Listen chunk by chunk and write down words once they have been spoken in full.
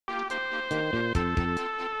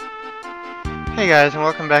Hey guys, and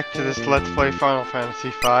welcome back to this Let's Play Final Fantasy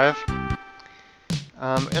V.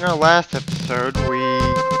 In our last episode, we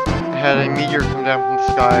had a meteor come down from the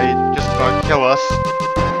sky, just about to kill us,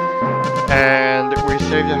 and we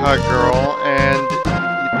saved a hot girl, and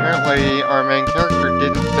apparently our main character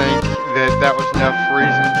didn't think that that was enough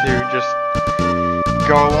reason to just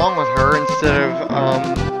go along with her instead of,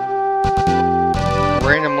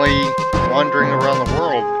 randomly wandering around the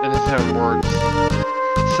world, in his own words.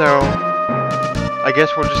 So, I guess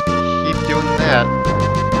we'll just keep doing that.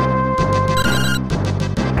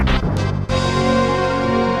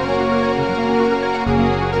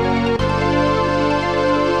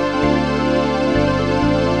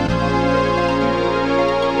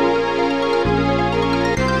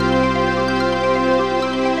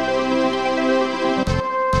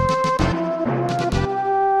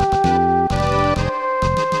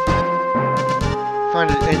 I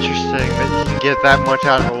find it interesting that you can get that much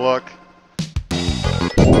out of a look.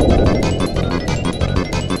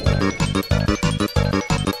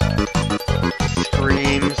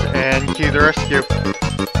 Screams and cue the rescue.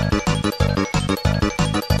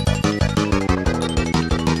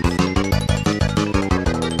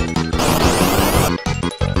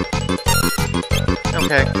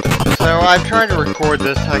 Okay, so I've tried to record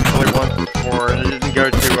this actually once before and it didn't go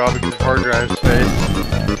too well because of hard drive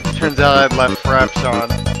space. Turns out I'd left fraps on.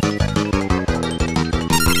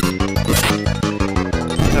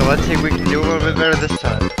 So let's see if we can do a little bit better this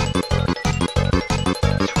time.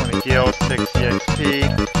 20 gil, 6 EXP,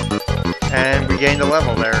 and we gained a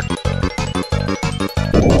level there.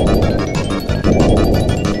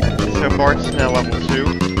 So Bartz is now level 2.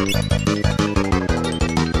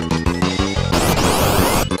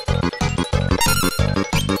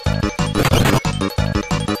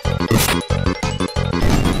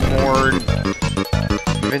 More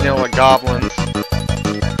vanilla goblins.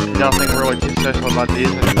 Nothing really too special about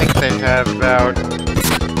these. I think they have about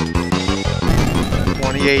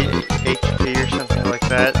 28 HP or something like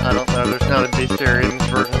that. I don't know. There's not a bestiary in this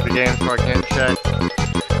version of the game, so I can't check.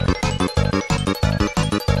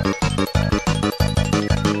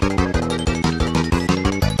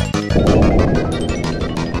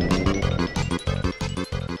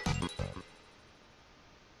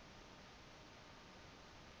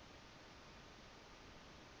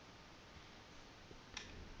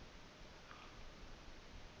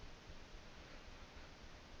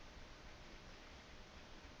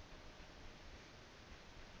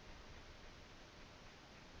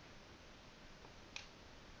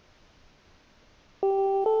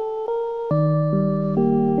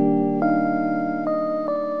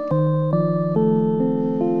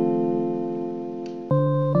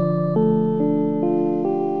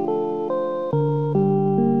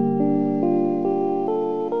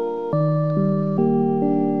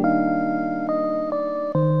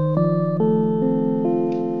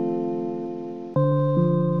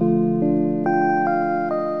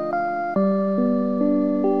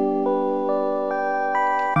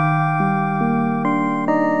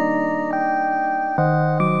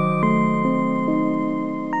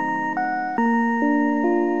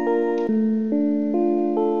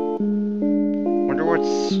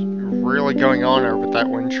 What's really going on there with that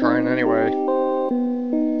wind shrine anyway?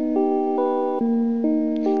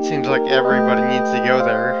 It seems like everybody needs to go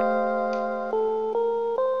there.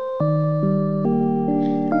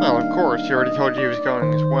 Well, of course, he already told you he was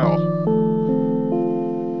going as well.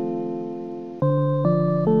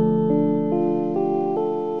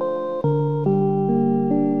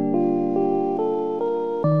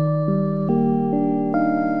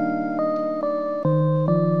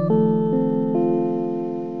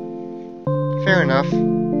 Fair enough.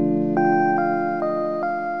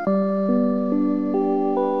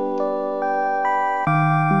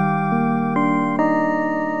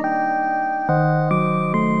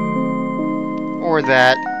 Or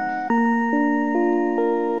that.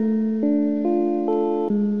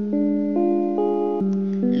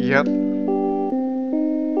 Yep.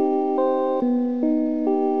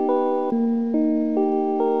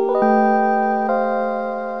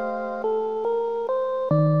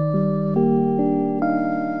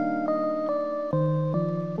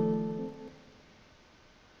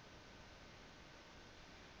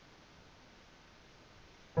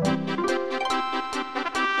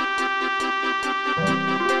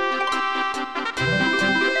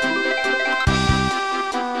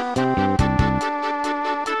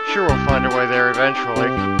 Sure, we'll find a way there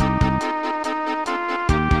eventually.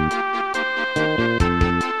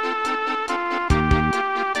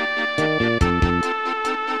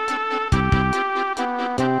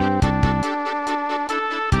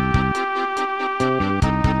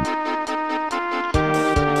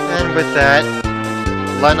 And with that,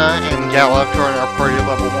 Lenna and Galuf join our party at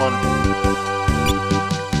level 1.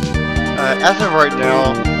 As of right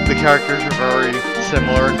now, the characters are very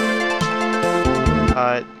similar.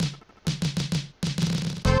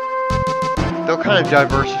 They'll kind of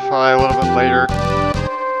diversify a little bit later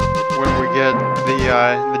when we get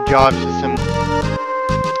the job system,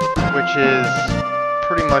 which is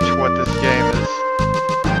pretty much what this game is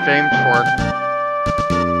famed for.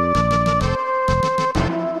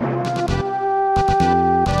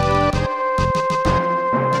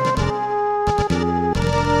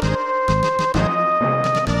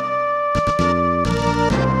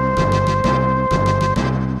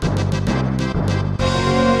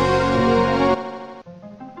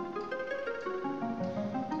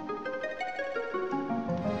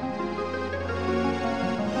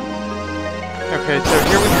 Okay, so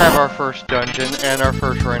here we have our first dungeon and our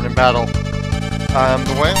first random battle.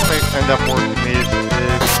 The way I'm going to end up working these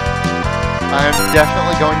is I'm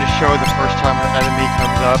definitely going to show the first time an enemy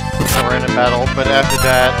comes up in a random battle, but after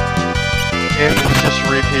that, if it's just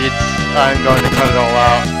repeats, I'm going to cut it all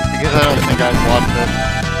out, because I don't think I'd want it.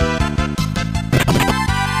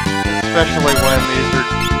 Especially when these are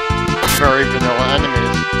very vanilla enemies.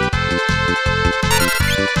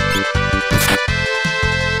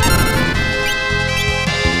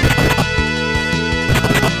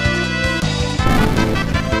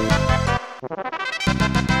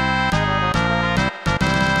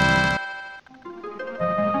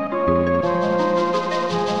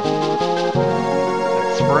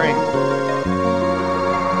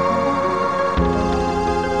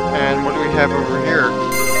 And what do we have over here?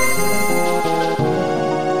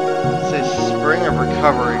 It says Spring of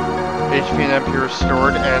Recovery. HP and MP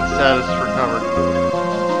restored and status recovered.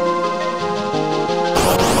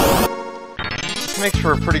 This makes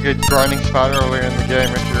for a pretty good grinding spot earlier in the game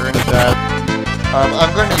if you're into that.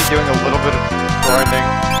 I'm going to be doing a little bit of grinding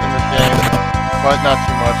in this game, but not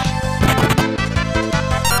too much.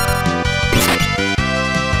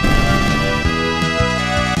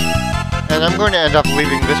 And I'm going to end up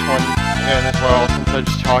leaving this one in as well, since I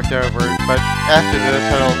just talked over it, but after this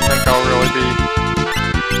I don't think I'll really be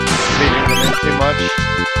leaving them in too much.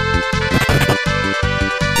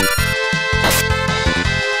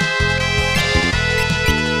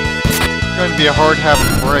 It's going to be a hard habit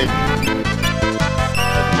to break.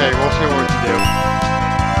 Okay, we'll see what we can do.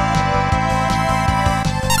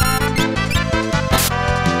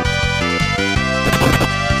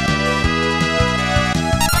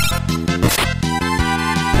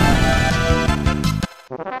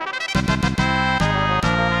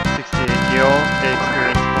 68 gil, 8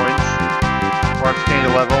 experience points. Bartz gained a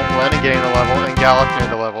level, Lenna gained a level, and Galuf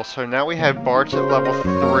gained a level. So now we have Bartz at level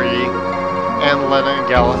 3, and Lenna and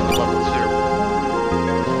Galuf at level 2.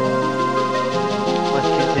 Let's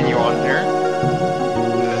continue on here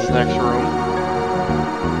to this next room.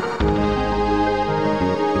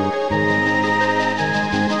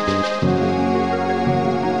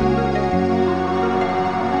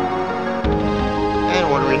 And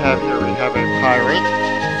what do we have here? We have a pirate.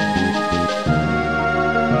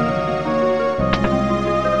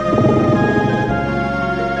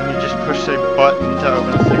 And you just push a button to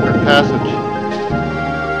open a secret passage.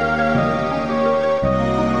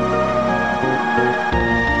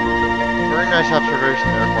 Very nice observation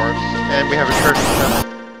there, Bartz. And we have a treasure chest.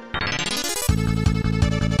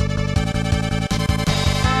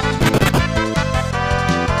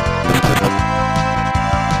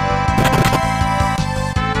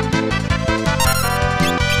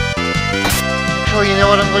 Actually, you know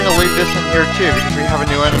what? I'm going to leave this in here too, because we have a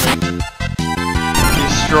new enemy.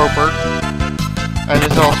 He's Stroper. And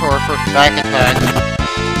this is also our first back attack.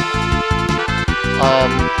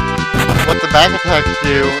 What the back attacks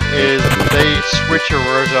do is they switch your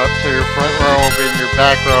rows up, so your front row will be in your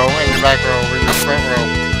back row, and your back row will be in your front row.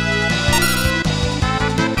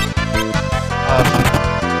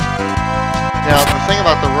 Now, the thing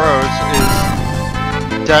about the rows is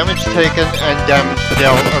damage taken and damage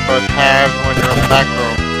dealt are both halved when you're on the back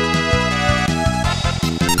row.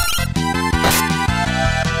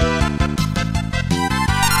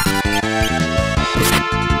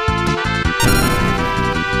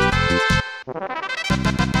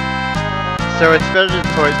 So it's better to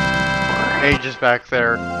put mages back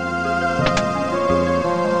there.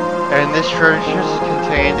 And this treasure chest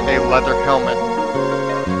contained a leather helmet.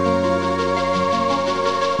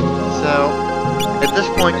 So, at this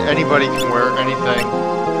point, anybody can wear anything.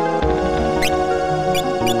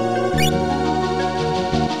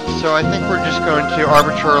 So I think we're just going to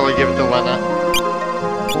arbitrarily give it to Lenna.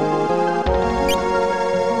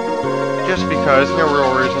 Just because, no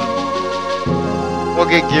real reason. We'll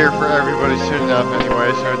get gear for everybody soon enough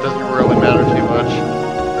anyway, so it doesn't really matter too much.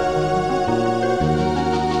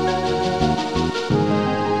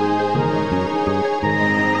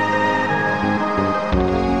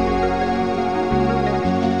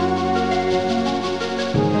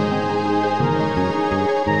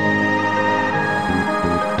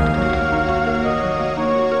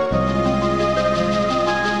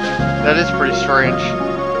 That is pretty strange.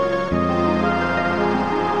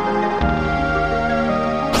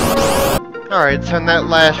 Alright, so in that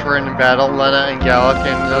last random battle, Lenna and Galuf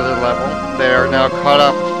gained another level. They are now caught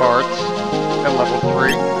up with Bartz at level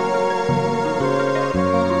 3.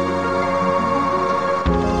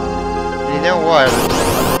 You know what?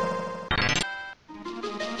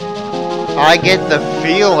 I get the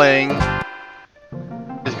feeling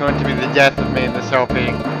it's going to be the death of me in this LP.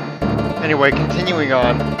 Anyway, continuing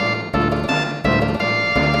on.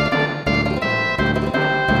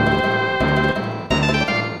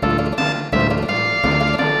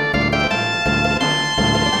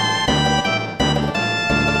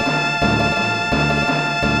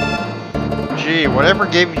 Gee, whatever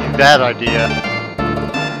gave you that idea?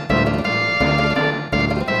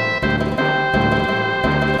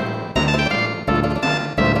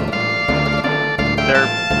 They're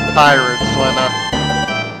pirates, Lenna.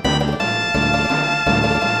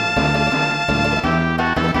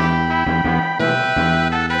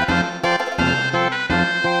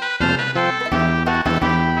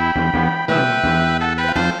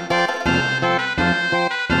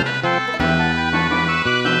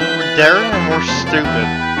 Daring or more stupid?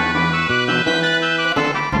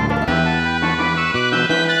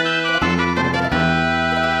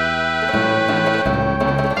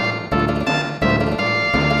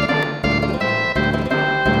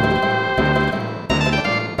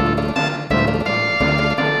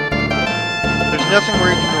 There's nothing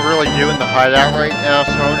we can really do in the hideout right now,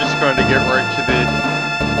 so I'm just going to get right to the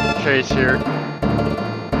chase here.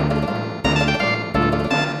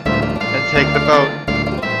 And take the boat.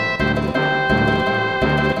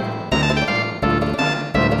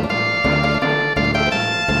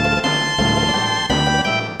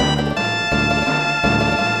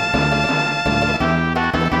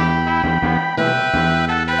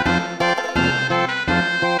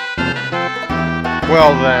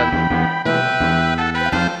 Well then.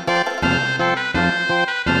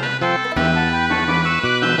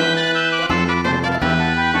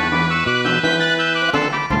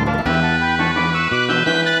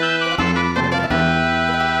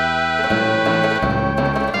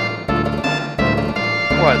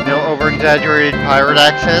 What, no over-exaggerated pirate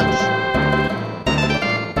accents?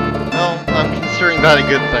 No, I'm considering that a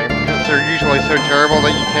good thing, because they're usually so terrible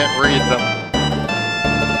that you can't read them.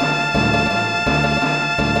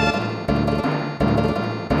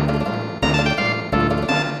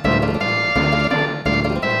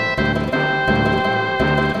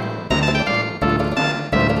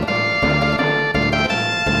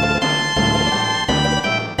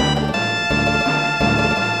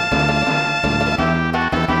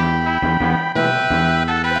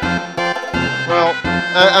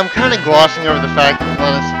 I'm kind of glossing over the fact that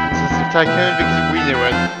Lenna's the Princess of Tycoon because we knew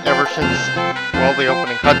it ever since, well, the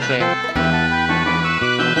opening cutscene.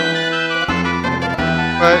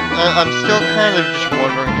 But I'm still kind of just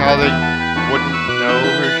wondering how they wouldn't know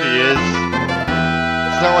who she is.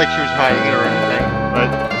 It's not like she was hiding it or anything, but...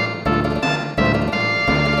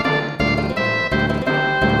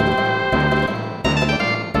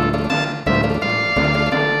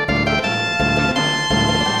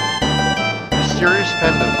 Mysterious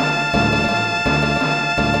pendant.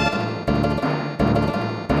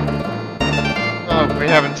 Oh, we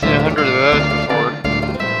haven't seen 100 of those before.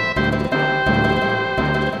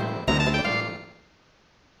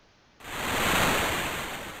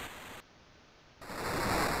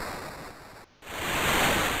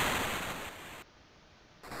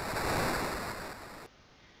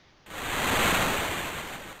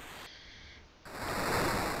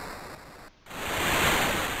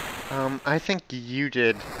 I think you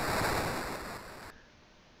did.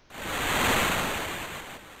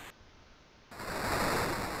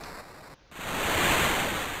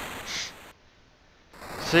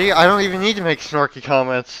 See, I don't even need to make snarky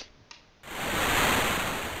comments.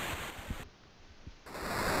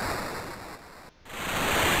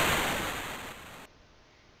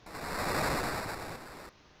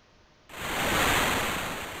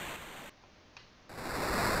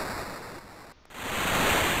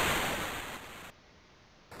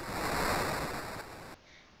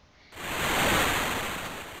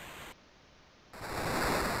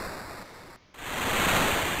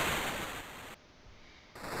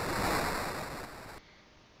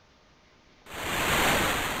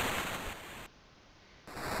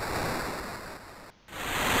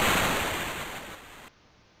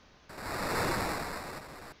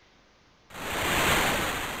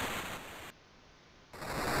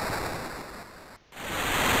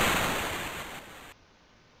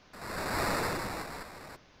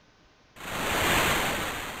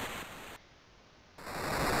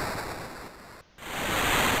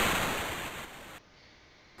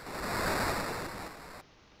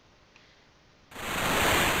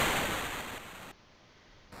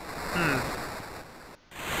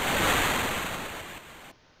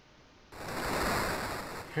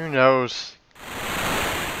 Who knows?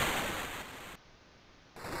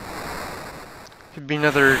 Could be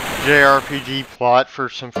another JRPG plot for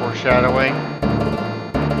some foreshadowing.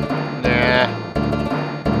 Nah.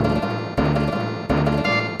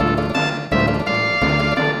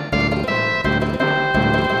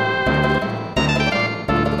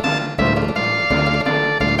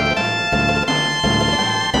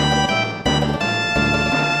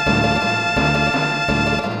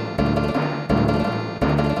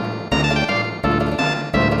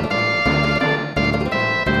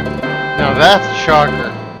 Now that's a shocker.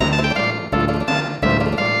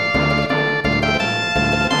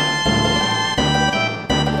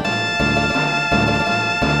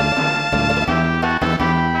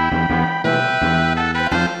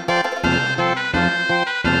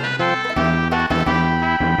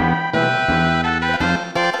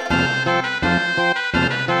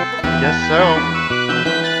 Guess so.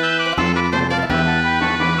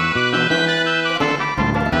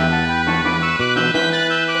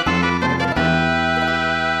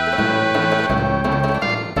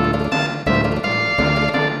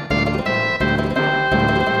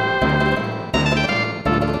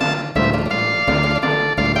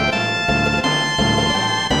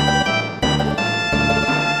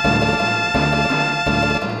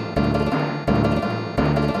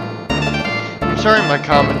 Sorry my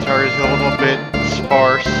commentary is a little bit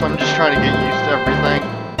sparse. I'm just trying to get used to everything.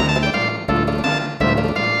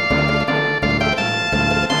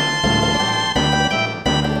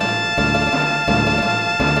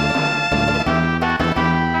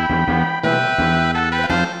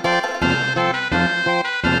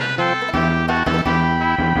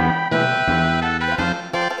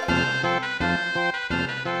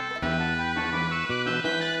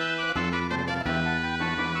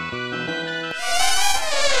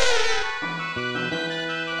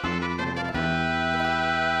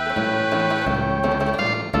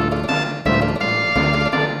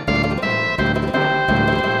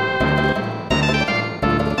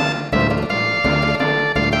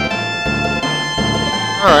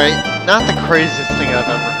 Alright, not the craziest thing I've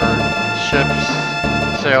ever heard.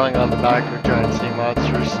 Ships sailing on the back of giant sea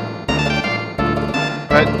monsters.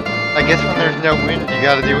 But I guess when there's no wind, you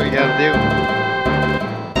gotta do what you gotta do.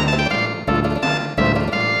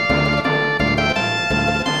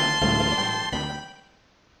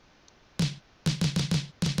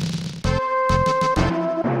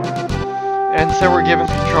 And so we're given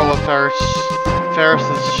control of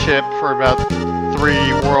Ferris's ship for about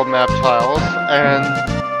 3 world map tiles, and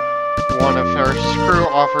one of Ferris's crew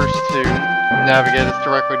offers to navigate us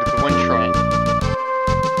directly to the wind shrine.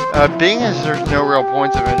 Being as there's no real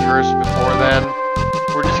points of interest before then,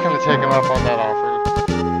 we're just going to take him up on that offer.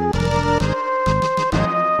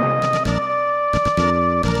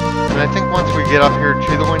 And I think once we get up here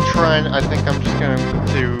to the wind shrine, I think I'm just going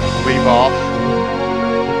to leave off.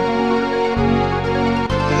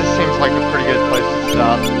 Because this seems like a pretty good place to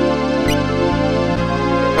stop.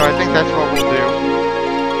 So I think that's what we'll do.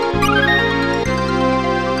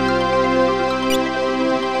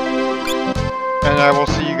 And I will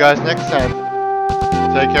see you guys next time.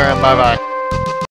 Take care and bye-bye.